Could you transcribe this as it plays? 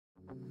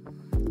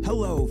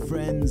Hello,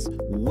 friends.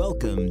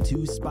 Welcome to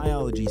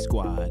Spyology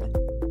Squad.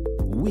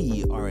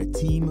 We are a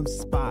team of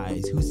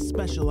spies who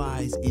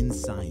specialize in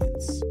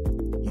science.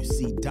 You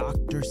see,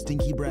 Dr.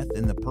 Stinky Breath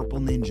and the Purple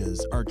Ninjas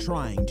are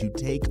trying to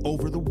take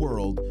over the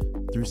world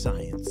through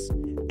science,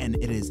 and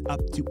it is up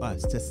to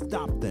us to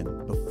stop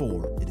them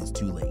before it is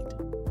too late.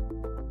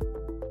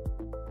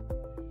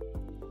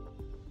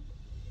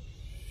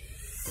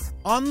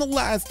 On the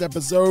last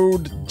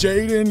episode,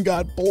 Jaden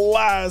got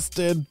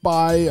blasted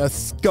by a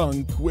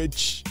skunk,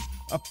 which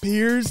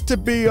appears to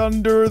be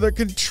under the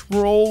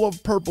control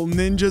of purple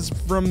ninjas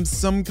from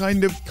some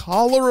kind of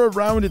collar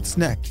around its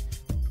neck.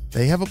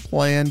 They have a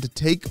plan to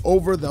take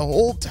over the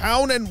whole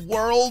town and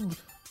world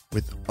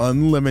with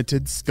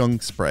unlimited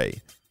skunk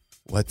spray.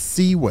 Let's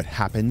see what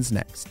happens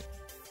next.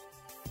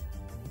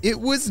 It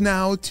was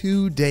now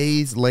 2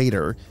 days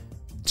later.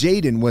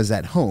 Jaden was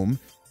at home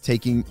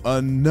taking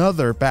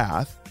another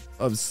bath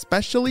of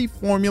specially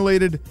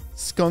formulated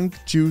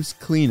skunk juice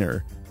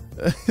cleaner.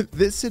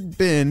 This had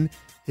been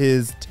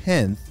his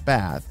 10th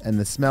bath, and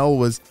the smell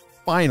was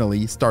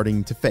finally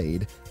starting to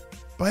fade.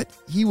 But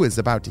he was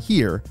about to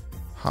hear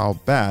how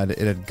bad it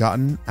had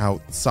gotten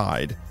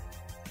outside.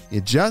 He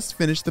had just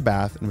finished the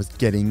bath and was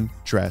getting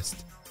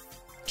dressed.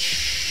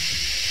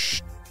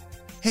 Shh.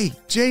 Hey,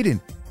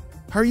 Jaden,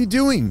 how are you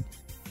doing?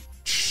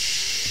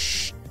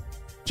 Shh.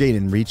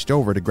 Jaden reached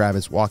over to grab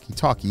his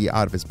walkie-talkie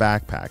out of his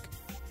backpack.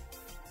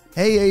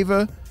 Hey,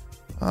 Ava,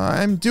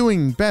 I'm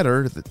doing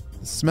better. The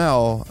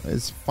smell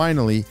is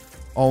finally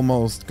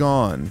almost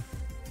gone.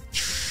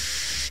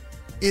 Shh.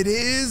 It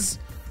is?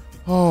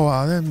 Oh,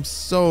 I'm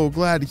so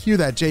glad to hear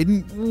that,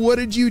 Jaden. What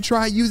did you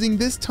try using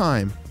this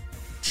time?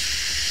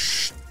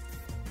 Shh.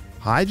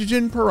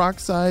 Hydrogen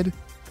peroxide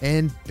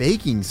and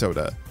baking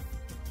soda.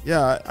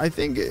 Yeah, I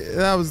think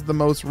that was the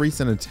most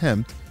recent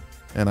attempt,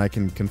 and I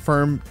can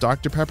confirm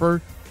Dr.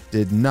 Pepper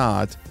did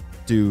not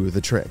do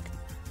the trick.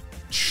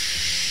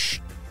 Shh.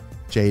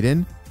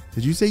 Jaden,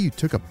 did you say you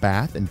took a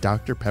bath in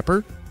Dr.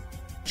 Pepper?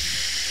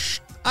 Shh.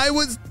 I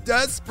was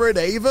desperate,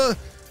 Ava.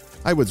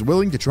 I was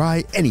willing to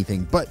try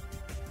anything, but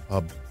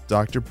a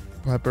Dr.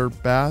 Pepper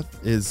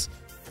bath is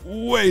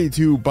way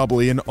too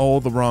bubbly in all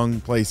the wrong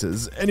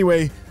places.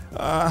 Anyway,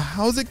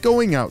 how's it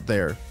going out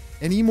there?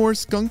 Any more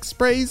skunk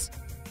sprays?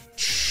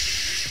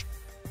 Shh.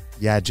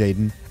 Yeah,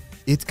 Jaden,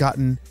 it's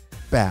gotten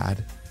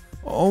bad.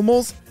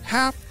 Almost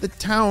half the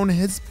town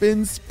has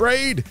been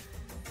sprayed.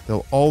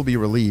 They'll all be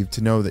relieved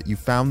to know that you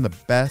found the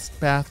best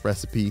bath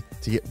recipe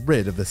to get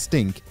rid of the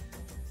stink.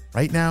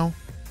 Right now,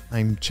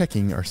 I'm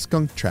checking our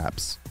skunk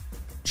traps.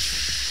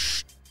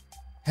 Shh.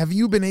 Have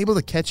you been able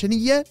to catch any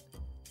yet?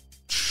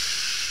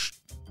 Shh.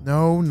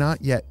 No,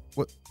 not yet.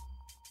 What?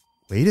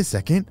 Wait a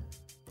second.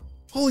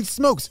 Holy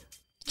smokes!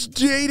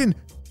 Jaden,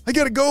 I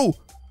gotta go.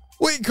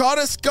 We caught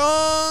a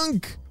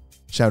skunk!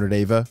 Shouted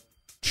Ava.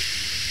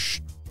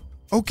 Shh.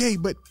 Okay,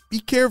 but be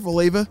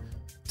careful, Ava.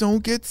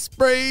 Don't get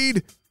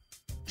sprayed.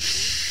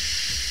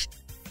 Shh.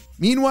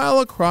 Meanwhile,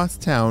 across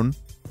town,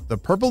 the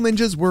Purple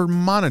Ninjas were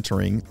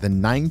monitoring the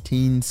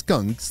 19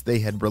 skunks they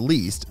had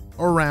released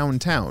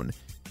around town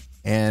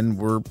and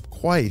were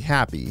quite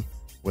happy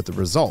with the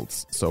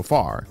results so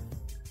far.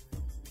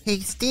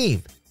 Hey,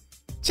 Steve,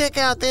 check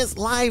out this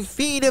live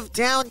feed of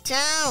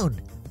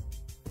downtown.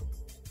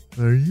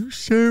 Are you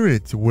sure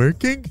it's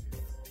working?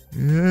 I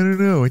don't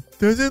know. It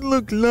doesn't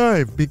look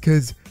live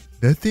because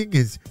nothing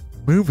is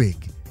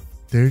moving.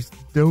 There's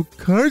no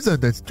cars on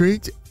the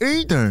streets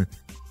either.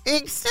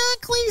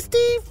 Exactly,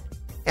 Steve.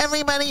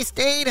 Everybody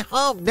stayed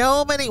home.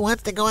 Nobody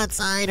wants to go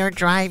outside or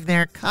drive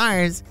their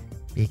cars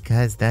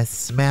because the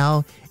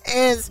smell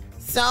is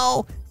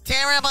so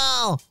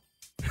terrible.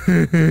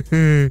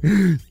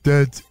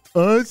 That's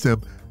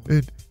awesome.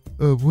 And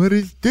what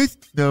does this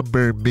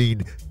number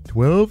mean?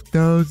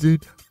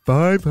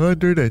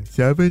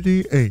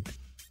 12,578.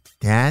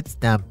 That's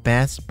the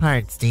best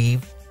part,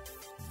 Steve.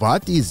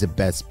 What is the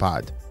best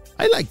part?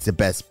 I like the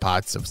best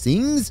parts of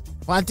things.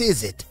 What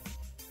is it?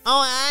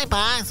 Oh, hi,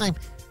 boss. I'm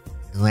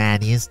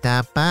glad you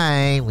stopped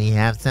by. We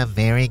have some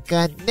very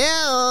good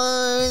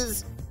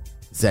news.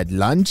 That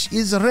lunch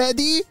is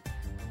ready?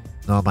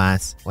 No,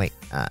 boss. Wait,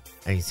 are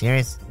you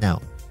serious?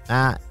 No,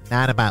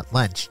 not about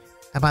lunch.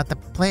 About the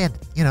plan,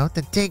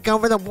 to take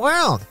over the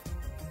world.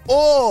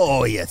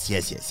 Oh, yes.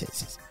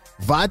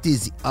 What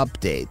is the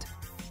update?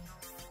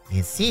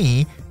 You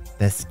see,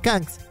 the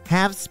skunks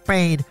have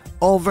sprayed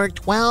over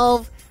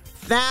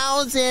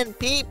 12,000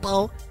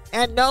 people,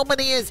 and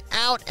nobody is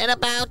out and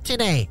about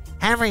today.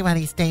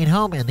 Everybody stayed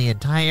home, and the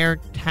entire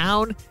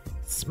town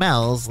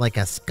smells like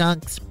a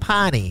skunk's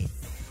potty.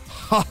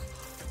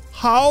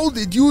 How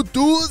did you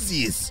do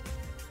this?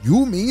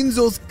 You mean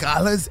those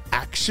collars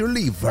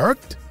actually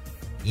worked?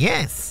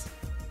 Yes.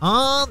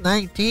 All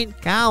 19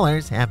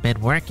 collars have been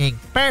working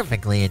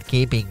perfectly in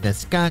keeping the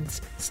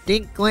skunk's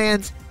stink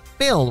glands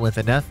filled with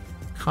enough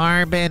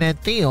carbon and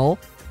thiol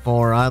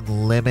for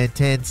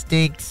unlimited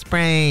stink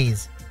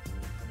sprays.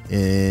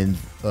 And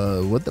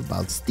what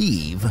about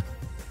Steve?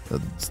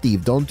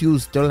 Steve, don't you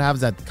still have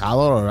that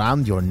collar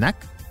around your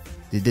neck?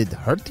 Did it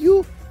hurt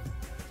you?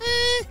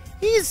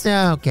 He's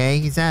okay.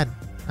 He's had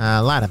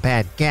a lot of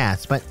bad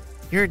gas, but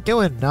you're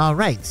doing all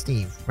right,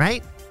 Steve,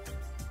 right?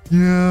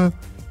 Yeah,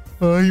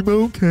 I'm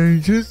okay.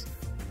 Just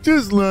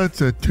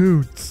lots of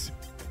toots.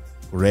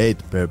 Great,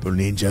 Purple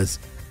Ninjas.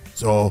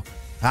 So,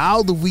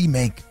 how do we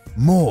make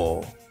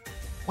more?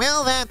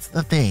 Well, that's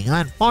the thing.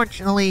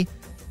 Unfortunately,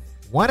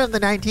 one of the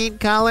 19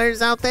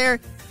 collars out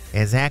there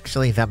is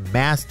actually the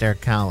master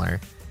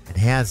collar. It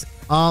has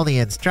all the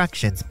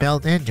instructions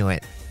built into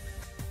it.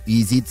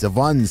 Is it the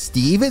one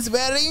Steve is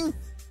wearing?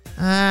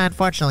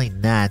 Unfortunately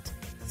not.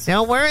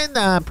 So we're in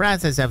the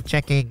process of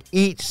checking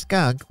each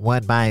skunk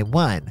one by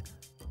one.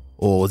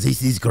 Oh,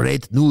 this is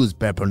great news,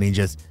 Purple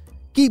Ninjas.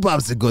 Keep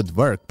up the good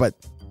work, but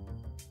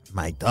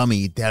my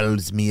tummy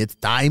tells me it's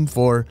time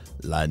for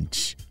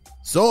lunch.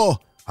 So,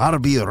 I'll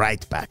be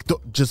right back.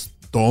 Just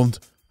don't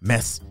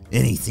mess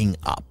anything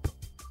up.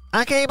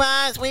 Okay,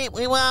 boss, we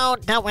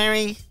won't. Don't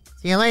worry.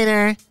 See you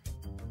later.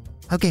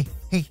 Okay,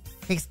 hey,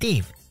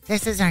 Steve,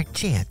 this is our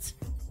chance.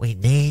 We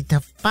need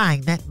to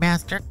find that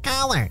master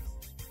collar.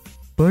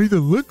 By the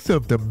looks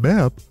of the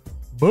map,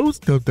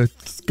 most of the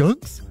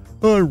skunks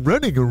are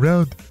running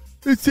around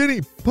the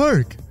city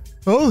park.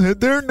 I'll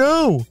head there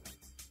now.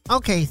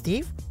 Okay,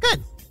 Steve,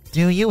 good.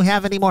 Do you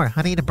have any more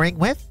honey to bring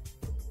with?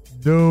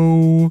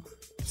 No,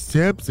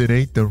 Samson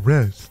ate the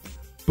rest.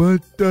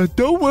 But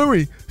don't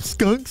worry,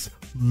 skunks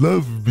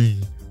love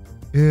me.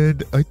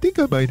 And I think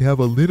I might have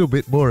a little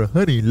bit more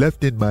honey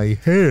left in my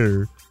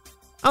hair.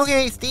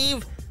 Okay,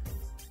 Steve.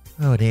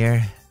 Oh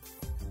dear.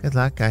 Good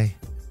luck. I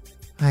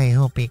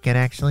hope he can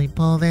actually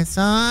pull this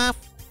off.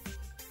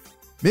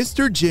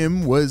 Mr.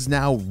 Jim was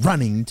now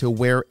running to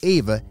where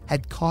Ava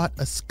had caught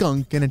a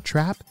skunk in a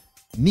trap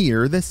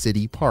near the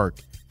city park,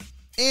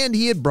 and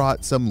he had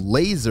brought some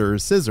laser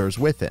scissors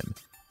with him.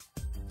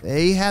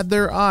 They had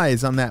their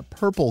eyes on that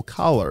purple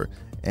collar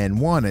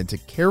and wanted to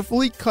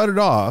carefully cut it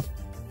off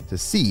to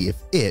see if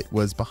it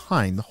was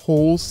behind the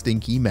whole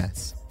stinky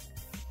mess.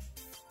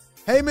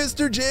 Hey,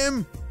 Mr.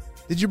 Jim,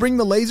 did you bring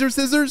the laser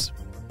scissors?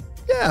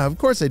 Yeah, of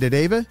course I did,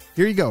 Ava.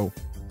 Here you go.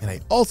 And I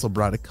also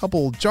brought a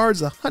couple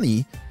jars of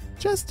honey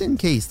just in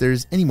case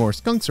there's any more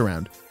skunks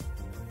around.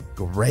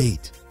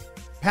 Great.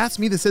 Pass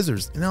me the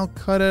scissors and I'll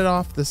cut it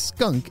off the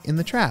skunk in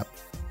the trap.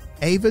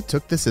 Ava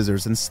took the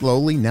scissors and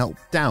slowly knelt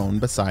down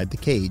beside the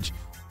cage.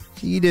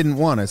 She didn't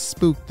want to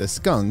spook the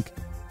skunk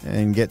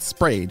and get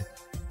sprayed,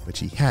 but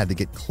she had to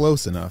get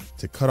close enough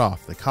to cut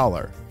off the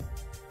collar.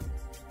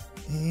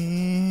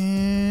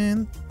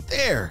 And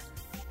there!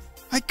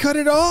 I cut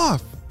it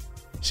off,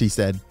 she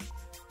said.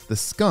 The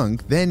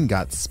skunk then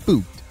got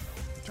spooked,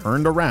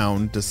 turned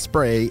around to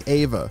spray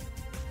Ava.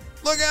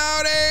 Look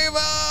out,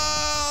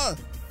 Ava!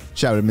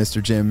 Shouted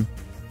Mr. Jim.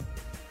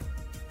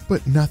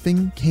 But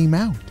nothing came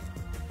out.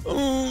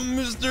 Oh,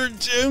 Mr.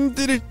 Jim,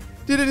 did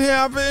it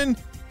happen?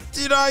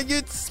 Did I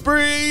get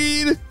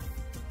sprayed?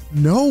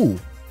 No,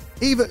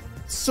 Ava,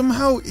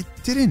 somehow it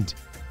didn't.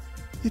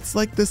 It's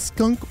like the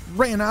skunk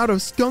ran out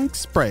of skunk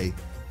spray.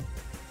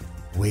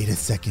 Wait a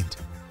second.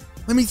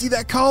 Let me see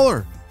that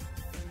collar.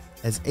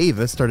 As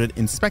Ava started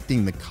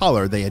inspecting the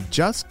collar they had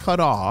just cut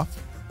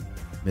off,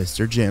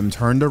 Mr. Jim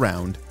turned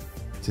around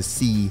to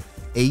see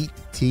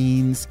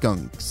 18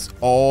 skunks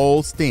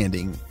all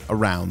standing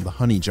around the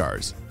honey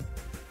jars.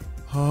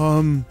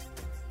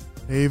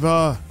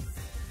 Ava,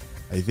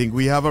 I think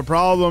we have a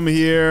problem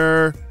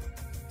here,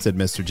 said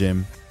Mr.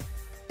 Jim.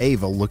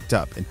 Ava looked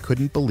up and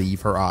couldn't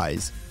believe her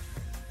eyes.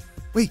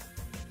 Wait,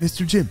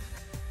 Mr. Jim,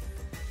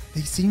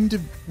 they seem to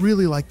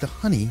really like the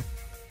honey.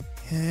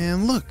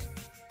 And look,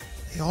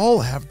 they all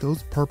have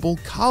those purple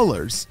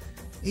collars.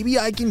 Maybe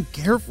I can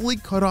carefully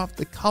cut off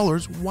the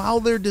collars while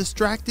they're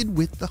distracted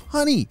with the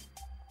honey.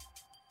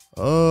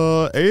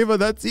 Ava,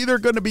 that's either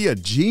going to be a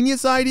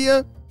genius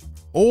idea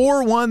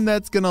or one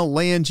that's going to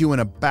land you in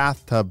a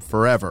bathtub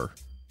forever.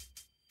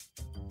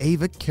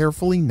 Ava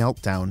carefully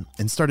knelt down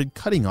and started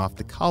cutting off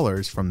the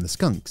collars from the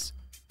skunks.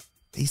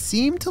 They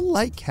seemed to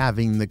like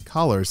having the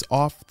collars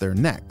off their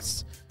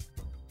necks.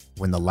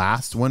 When the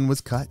last one was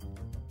cut,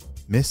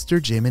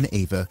 Mr. Jim and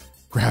Ava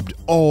grabbed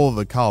all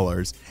the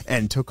collars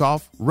and took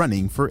off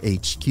running for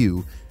HQ.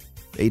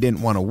 They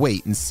didn't want to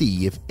wait and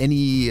see if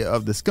any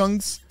of the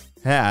skunks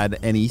had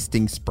any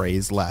stink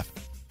sprays left.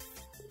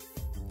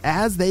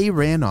 As they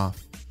ran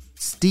off,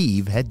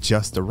 Steve had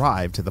just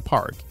arrived to the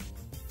park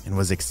and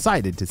was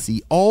excited to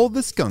see all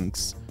the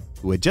skunks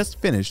who had just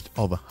finished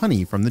all the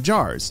honey from the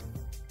jars.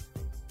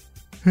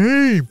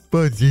 Hey,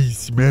 fuzzy,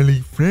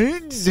 smelly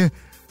friends.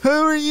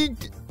 How are you?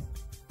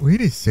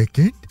 Wait a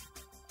second.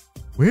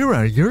 Where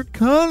are your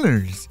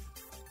collars?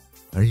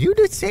 Are you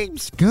the same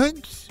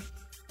skunks?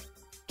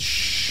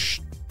 Shh.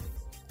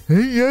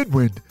 Hey,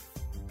 Edwin.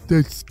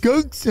 The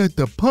skunks at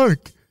the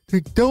park, they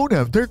don't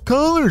have their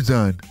collars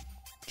on.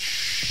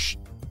 Shh.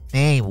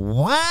 Hey,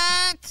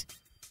 what?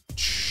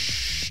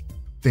 Shh.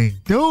 They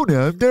don't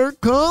have their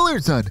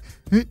collars on.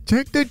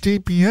 Check the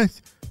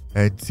GPS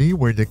and see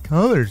where the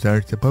collars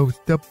are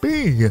supposed to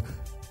be.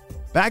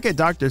 Back at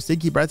Dr.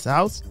 Stinky Breath's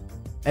house,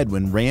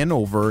 Edwin ran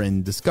over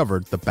and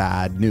discovered the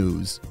bad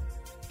news.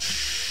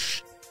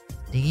 Shh.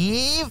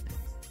 Steve?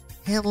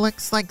 It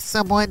looks like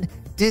someone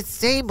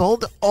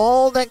disabled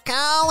all the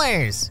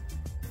collars.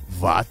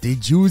 What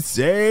did you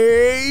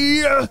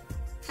say?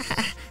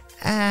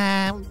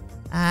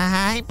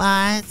 Hi,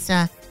 boss.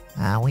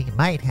 We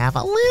might have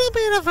a little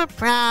bit of a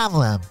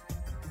problem.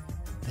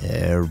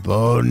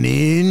 Purple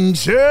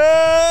ninjas!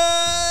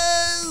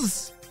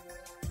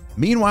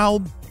 Meanwhile,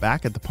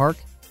 back at the park,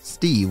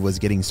 Steve was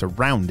getting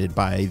surrounded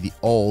by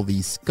all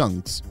these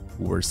skunks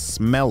who were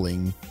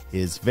smelling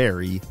his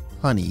very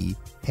honey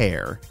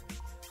hair.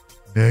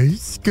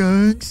 Nice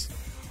skunks.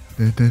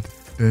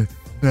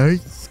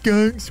 Nice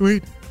skunks.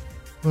 Wait,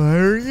 why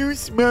are you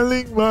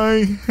smelling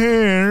my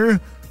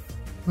hair?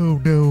 Oh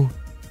no,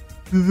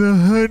 the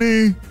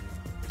honey.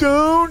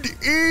 Don't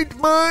eat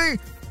my...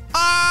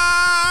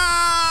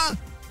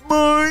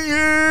 my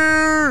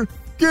hair!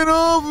 Get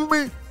off of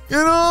me!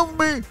 Get off of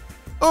me!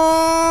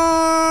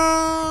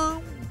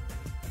 Oh!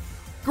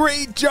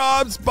 Great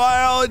jobs,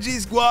 Biology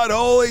Squad.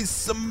 Holy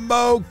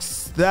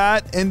smokes.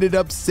 That ended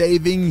up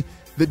saving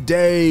the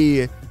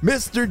day.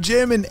 Mr.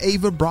 Jim and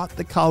Ava brought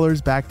the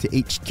collars back to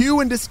HQ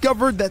and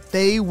discovered that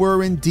they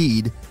were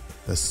indeed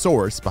the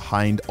source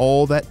behind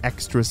all that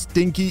extra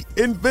stinky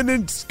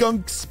infinite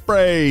skunk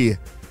spray.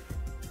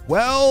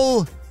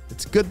 Well,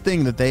 it's a good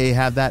thing that they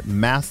have that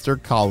master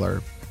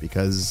collar,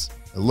 because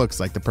it looks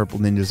like the Purple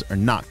Ninjas are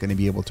not going to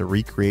be able to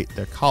recreate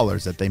their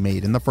collars that they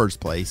made in the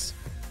first place.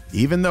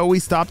 Even though we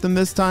stopped them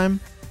this time,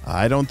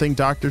 I don't think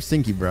Dr.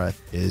 Stinky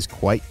Breath is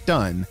quite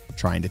done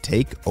trying to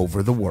take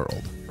over the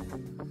world.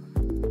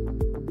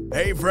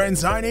 Hey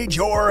friends, I need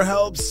your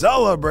help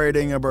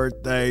celebrating a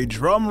birthday.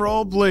 Drum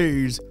roll,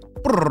 please.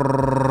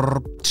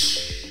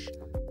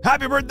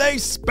 Happy birthday,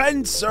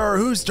 Spencer,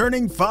 who's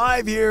turning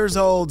 5 years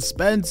old.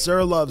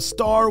 Spencer loves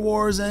Star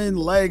Wars and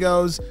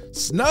Legos,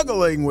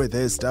 snuggling with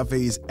his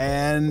stuffies,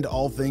 and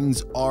all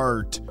things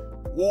art.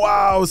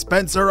 Wow,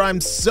 Spencer, I'm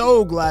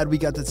so glad we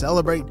got to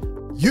celebrate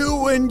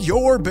you and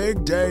your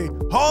big day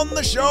on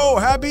the show.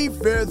 Happy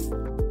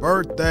 5th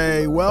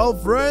birthday. Well,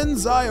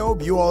 friends, I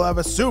hope you all have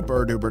a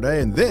super duper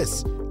day, and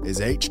this is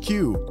HQ,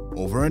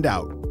 over and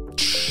out.